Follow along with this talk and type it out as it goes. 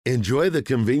Enjoy the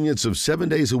convenience of 7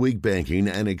 days a week banking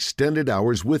and extended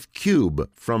hours with Cube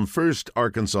from First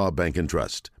Arkansas Bank and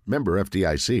Trust. Member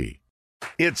FDIC.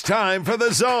 It's time for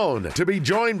The Zone to be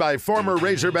joined by former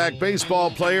Razorback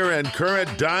baseball player and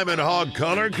current Diamond Hog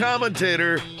color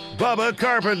commentator, Bubba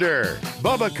Carpenter.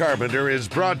 Bubba Carpenter is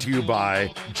brought to you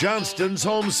by Johnston's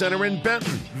Home Center in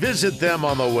Benton. Visit them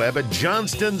on the web at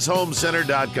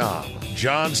johnstonsHomeCenter.com.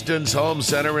 Johnston's Home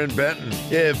Center in Benton.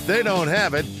 If they don't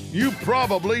have it, you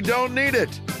probably don't need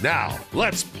it. Now,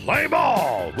 let's play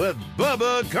ball with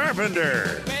Bubba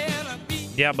Carpenter.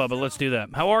 Yeah, Bubba, let's do that.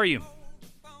 How are you?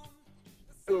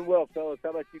 Doing well, fellas.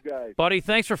 How about you guys? Buddy,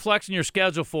 thanks for flexing your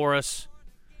schedule for us.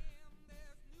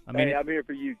 Hey, I'm here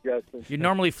for you, Justin. You're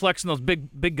normally flexing those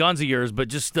big guns of yours, but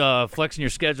just flexing your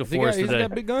schedule for us today. He's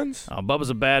got big guns? Bubba's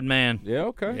a bad man. Yeah,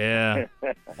 okay. Yeah.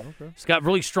 Okay. He's got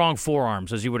really strong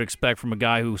forearms, as you would expect from a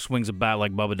guy who swings a bat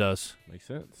like Bubba does. Makes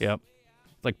sense. Yep.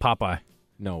 Like Popeye.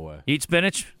 No way. Eat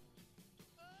spinach?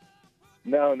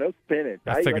 No spinach.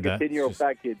 I eat figured like that. a 10-year-old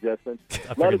fat kid, Justin. I A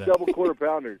lot of figured that. double quarter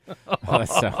pounders. Oh, that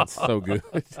sounds so good.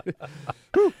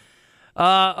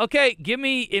 Okay, give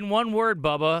me in one word,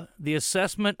 Bubba, the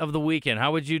assessment of the weekend.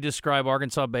 How would you describe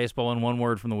Arkansas baseball in one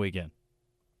word from the weekend?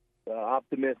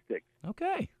 Optimistic.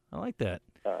 Okay, I like that.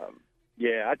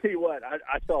 Yeah, I tell you what,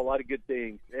 I saw a lot of good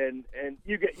things, and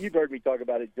you've heard me talk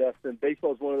about it, Justin.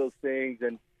 Baseball is one of those things,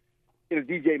 and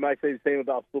DJ might say the same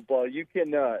about football. You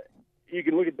can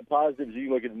look at the positives, you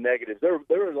can look at the negatives. There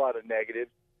were a lot of negatives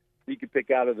you could pick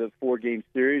out of the 4-game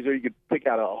series, or you could pick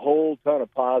out a whole ton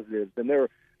of positives, and there's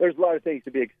a lot of things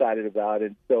to be excited about,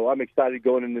 and so I'm excited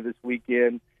going into this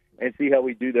weekend and see how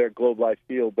we do there at Globe Life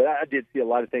Field. But I did see a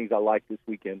lot of things I liked this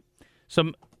weekend.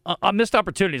 Some missed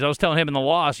opportunities. I was telling him in the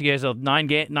loss, you guys have nine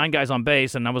guys on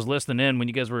base, and I was listening in when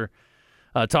you guys were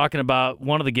talking about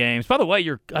one of the games. By the way,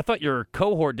 I thought your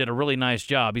cohort did a really nice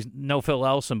job. He's no Phil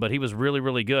Elson, but he was really,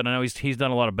 really good. I know he's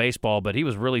done a lot of baseball, but he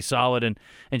was really solid, and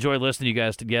enjoyed listening to you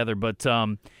guys together. But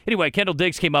anyway, Kendall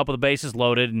Diggs came up with the bases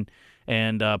loaded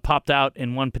and popped out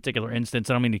in one particular instance.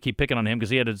 I don't mean to keep picking on him because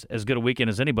he had as good a weekend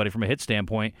as anybody from a hit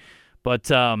standpoint. But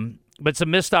some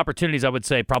missed opportunities, I would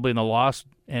say, probably in the loss.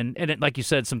 And like you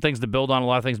said, some things to build on, a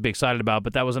lot of things to be excited about.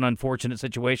 But that was an unfortunate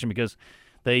situation because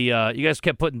you guys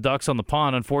kept putting ducks on the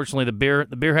pond. Unfortunately, the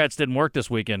beer hats didn't work this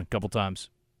weekend a couple times.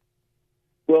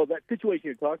 Well, that situation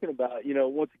you're talking about,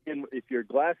 once again, if your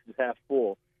glass is half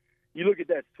full, you look at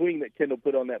that swing that Kendall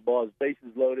put on that ball. His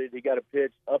bases loaded. He got a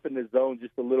pitch up in the zone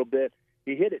just a little bit.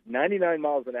 He hit it 99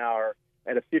 miles an hour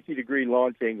at a 50-degree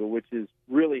launch angle, which is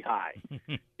really high.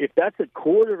 If that's a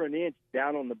quarter of an inch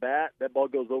down on the bat, that ball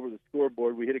goes over the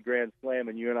scoreboard. We hit a grand slam,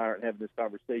 and you and I aren't having this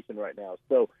conversation right now.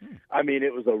 So,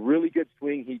 it was a really good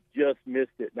swing. He just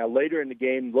missed it. Now, later in the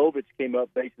game, Lovich came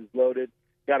up, bases loaded,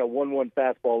 got a 1-1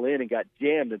 fastball in and got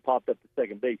jammed and popped up to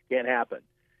second base. Can't happen.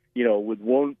 With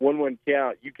 1-1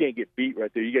 count, you can't get beat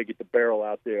right there. You got to get the barrel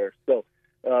out there. So,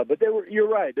 but you're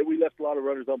right that we left a lot of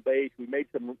runners on base. We made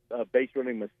some base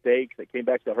running mistakes that came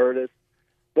back to hurt us.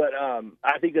 But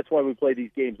I think that's why we play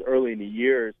these games early in the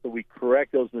year, so we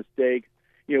correct those mistakes.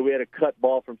 We had a cut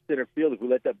ball from center field. If we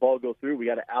let that ball go through, we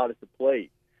got to out at the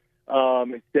plate.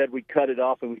 Instead, we cut it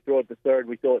off and we throw it to third.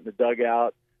 We throw it in the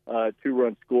dugout.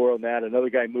 2-run score on that. Another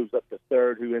guy moves up to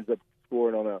third, who ends up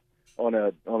scoring on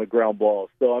a ground ball.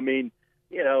 So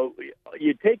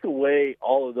you take away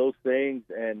all of those things,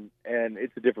 and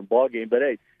it's a different ball game. But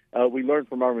hey, we learn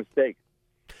from our mistakes.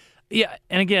 Yeah,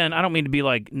 and again, I don't mean to be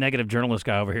like negative journalist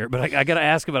guy over here, but I got to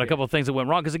ask about a couple of things that went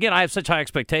wrong because again, I have such high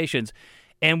expectations,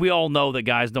 and we all know that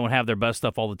guys don't have their best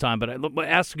stuff all the time. But I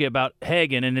asked you about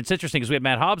Hagan, and it's interesting because we had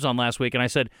Matt Hobbs on last week, and I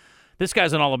said, this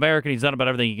guy's an All-American. He's done about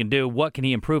everything he can do. What can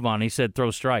he improve on? And he said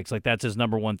throw strikes. Like, that's his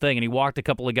number one thing. And he walked a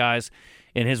couple of guys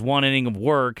in his one inning of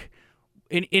work.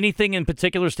 Anything in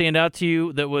particular stand out to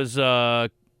you that was, I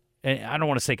don't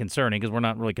want to say concerning because we're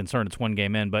not really concerned. It's one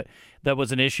game in. But that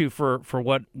was an issue for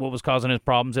what was causing his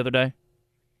problems the other day?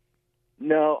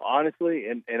 No, honestly,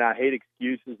 and I hate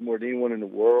excuses more than anyone in the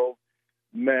world.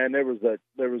 Man, there was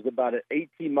about an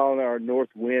 18-mile-an-hour north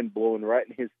wind blowing right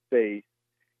in his face,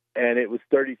 and it was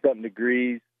 30-something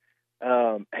degrees.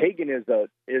 Hagan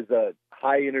is a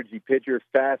high-energy pitcher,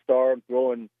 fast arm,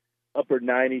 throwing upper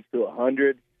 90s to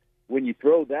 100. When you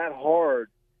throw that hard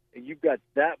and you've got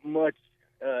that much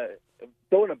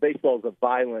throwing a baseball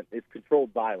it's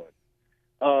controlled violence.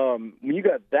 When you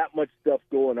got that much stuff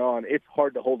going on, it's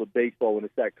hard to hold a baseball when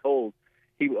it's that cold.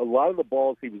 A lot of the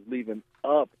balls he was leaving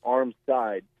up arm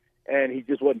side, and he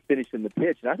just wasn't finishing the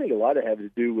pitch. And I think a lot of it had to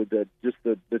do with the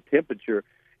temperature.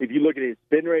 If you look at it, his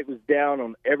spin rate was down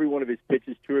on every one of his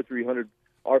pitches, 200 or 300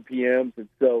 RPMs, and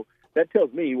so that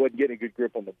tells me he wasn't getting a good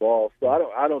grip on the ball. So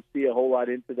I don't see a whole lot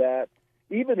into that.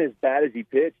 Even as bad as he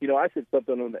pitched, I said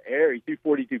something on the air. He threw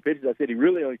 42 pitches. I said he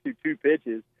really only threw 2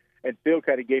 pitches, and Phil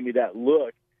kind of gave me that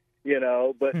look,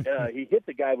 But he hit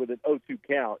the guy with an 0-2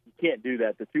 count. You can't do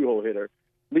that, the 2-hole hitter.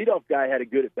 Leadoff guy had a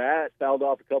good at-bat, fouled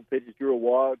off a couple pitches, drew a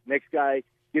walk. Next guy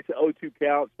gets an 0-2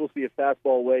 count, supposed to be a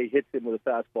fastball away, hits him with a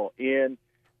fastball in.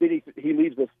 Then he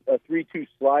leaves a 3-2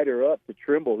 slider up to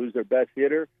Trimble, who's their best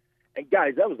hitter. And,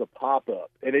 guys, that was a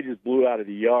pop-up, and it just blew out of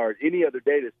the yard. Any other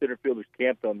day, the center fielders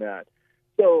camped on that.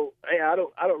 So, hey, I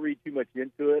don't read too much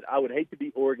into it. I would hate to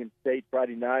beat Oregon State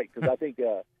Friday night because I think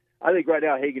right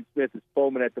now Hagen Smith is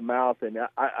foaming at the mouth, and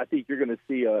I think you're going to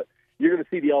see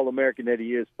the All-American that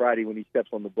he is Friday when he steps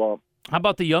on the bump. How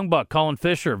about the young buck, Colin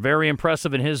Fisher? Very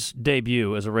impressive in his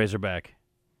debut as a Razorback.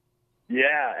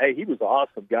 Yeah, hey, he was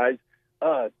awesome, guys.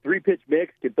 3-pitch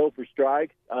mix, can throw for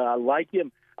strikes. I like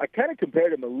him. I kind of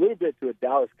compared him a little bit to a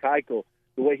Dallas Keuchel,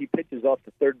 the way he pitches off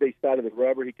the third base side of the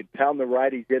rubber. He can pound the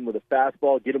righties in with a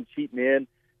fastball, get them cheating in,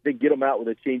 then get them out with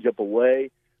a changeup away.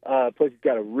 Plus, he's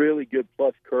got a really good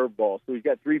plus curveball. So he's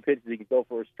got 3 pitches he can throw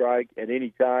for a strike at any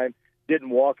time. Didn't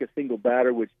walk a single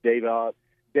batter, which Dave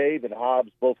and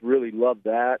Hobbs both really loved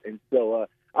that. And so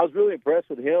I was really impressed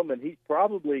with him, and he's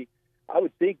probably, I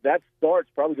would think that start's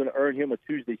probably going to earn him a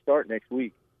Tuesday start next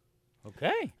week.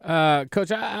 Okay.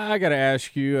 Coach, I got to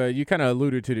ask you, you kind of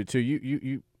alluded to it too.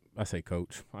 You I say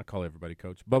coach. I call everybody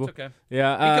coach. Bubba. It's okay.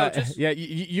 Yeah. He coaches. Yeah.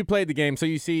 You played the game, so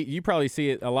you probably see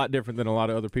it a lot different than a lot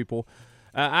of other people.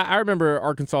 I remember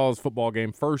Arkansas's football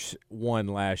game, first one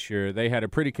last year. They had a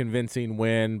pretty convincing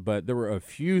win, but there were a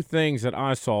few things that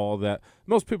I saw that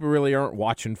most people really aren't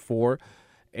watching for,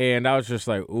 and I was just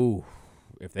like, ooh,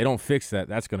 if they don't fix that,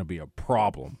 that's going to be a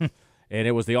problem. And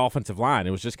it was the offensive line.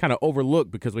 It was just kind of overlooked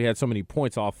because we had so many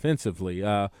points offensively.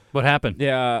 What happened?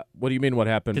 Yeah. What do you mean? What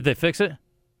happened? Did they fix it?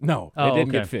 No, it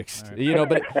didn't get fixed.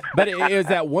 Right. But it was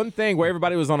that one thing where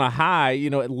everybody was on a high.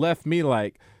 It left me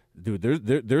like, dude,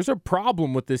 there's a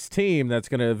problem with this team that's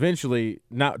going to eventually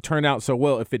not turn out so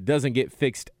well if it doesn't get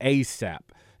fixed ASAP.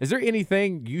 Is there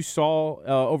anything you saw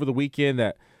over the weekend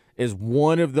that is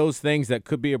one of those things that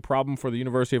could be a problem for the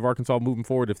University of Arkansas moving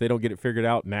forward if they don't get it figured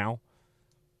out now?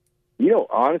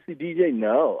 Honestly, DJ,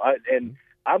 no.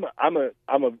 I'm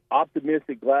an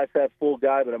optimistic, glass half full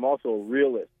guy, but I'm also a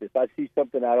realist. If I see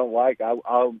something I don't like,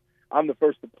 I'm the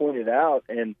first to point it out.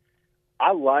 And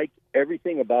I like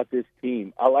everything about this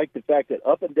team. I like the fact that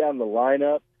up and down the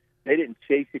lineup, they didn't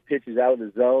chase the pitches out of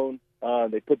the zone.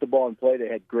 They put the ball in play. They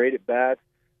had great at bats.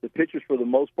 The pitchers, for the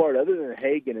most part, other than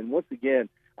Hagen, and once again,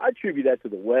 I attribute that to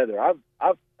the weather.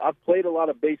 I've played a lot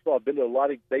of baseball. I've been to a lot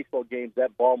of baseball games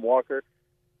at Baum-Walker.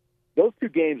 Those 2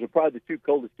 games are probably the 2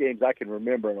 coldest games I can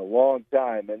remember in a long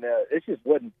time, and it just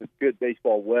wasn't good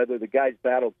baseball weather. The guys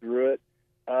battled through it.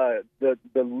 The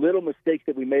little mistakes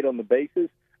that we made on the bases,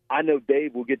 I know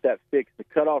Dave will get that fixed. The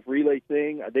cutoff relay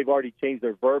thing, they've already changed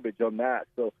their verbiage on that,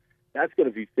 so that's going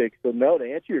to be fixed. So, no, to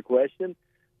answer your question,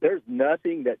 there's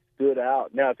nothing that stood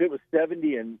out. Now, if it was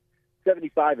 70 and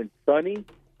 75 and sunny,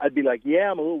 I'd be like,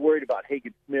 yeah, I'm a little worried about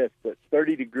Hagen Smith, but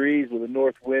 30 degrees with a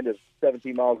north wind of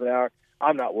 17 miles an hour,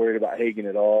 I'm not worried about Hagen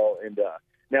at all. And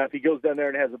now, if he goes down there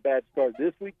and has a bad start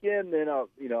this weekend, then I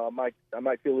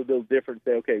might feel a little different.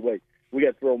 And say, okay, wait, we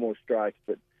got to throw more strikes.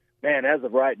 But man, as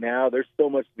of right now, there's so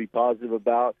much to be positive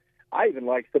about. I even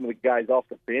like some of the guys off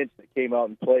the bench that came out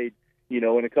and played, in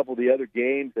a couple of the other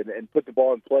games and put the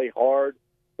ball in play hard.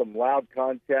 Some loud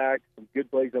contact, some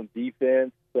good plays on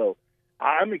defense. So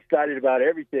I'm excited about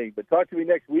everything. But talk to me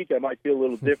next week. I might feel a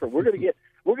little different. We're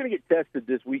gonna get tested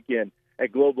this weekend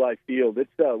at Globe Life Field.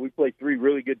 We play 3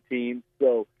 really good teams,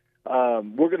 so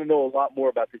we're going to know a lot more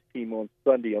about this team on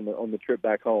Sunday on the trip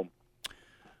back home.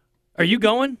 Are you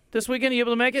going this weekend? Are you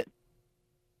able to make it?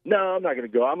 No, I'm not going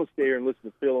to go. I'm going to stay here and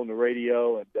listen to Phil on the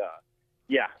radio, and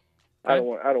yeah, I don't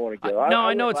want to go.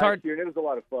 I know it's hard. Year, and it was a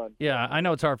lot of fun. Yeah, I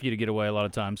know it's hard for you to get away a lot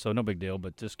of times, so no big deal.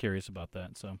 But just curious about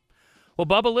that. So, well,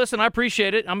 Bubba, listen, I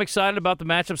appreciate it. I'm excited about the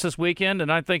matchups this weekend,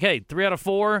 and I think, hey, 3 out of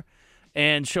 4.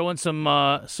 And showing some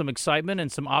excitement and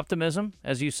some optimism,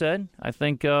 as you said. I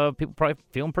think people probably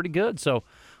feeling pretty good. So we'll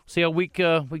see how week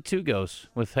 2 goes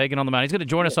with Hagen on the mound. He's going to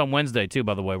join us on Wednesday, too,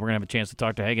 by the way. We're going to have a chance to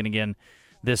talk to Hagen again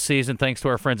this season, thanks to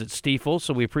our friends at Stiefel.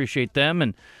 So we appreciate them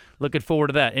and looking forward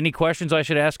to that. Any questions I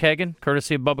should ask Hagen,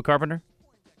 courtesy of Bubba Carpenter?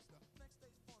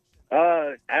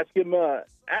 Ask him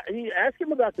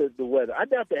about the weather. I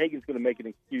doubt that Hagen's going to make an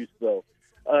excuse, though.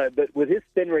 But with his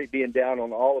spin rate being down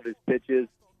on all of his pitches,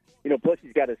 plus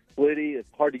he's got a splitty. It's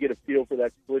hard to get a feel for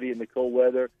that splitty in the cold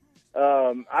weather.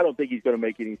 I don't think he's going to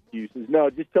make any excuses. No,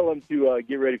 just tell him to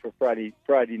get ready for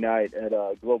Friday night at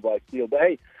Globe Life Field. But,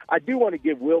 hey, I do want to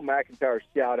give Will McIntyre a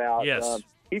shout-out. Yes.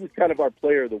 He was kind of our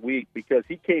player of the week because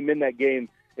he came in that game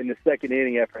in the second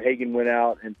inning after Hagan went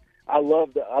out. And I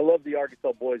love the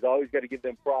Arkansas boys. I always got to give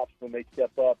them props when they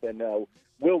step up. And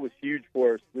Will was huge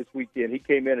for us this weekend. He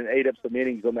came in and ate up some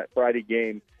innings on that Friday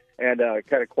game and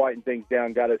kind of quietened things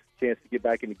down, got us a chance to get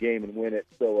back in the game and win it.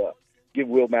 So give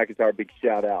Will McIntyre a big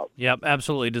shout-out. Yep,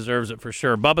 absolutely deserves it for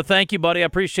sure. Bubba, thank you, buddy. I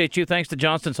appreciate you. Thanks to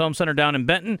Johnston's Home Center down in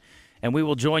Benton. And we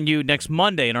will join you next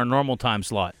Monday in our normal time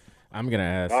slot. I'm going to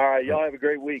ask. All right, y'all have a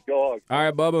great week. Go Hogs. All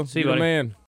right, Bubba. See you, You're the buddy. man.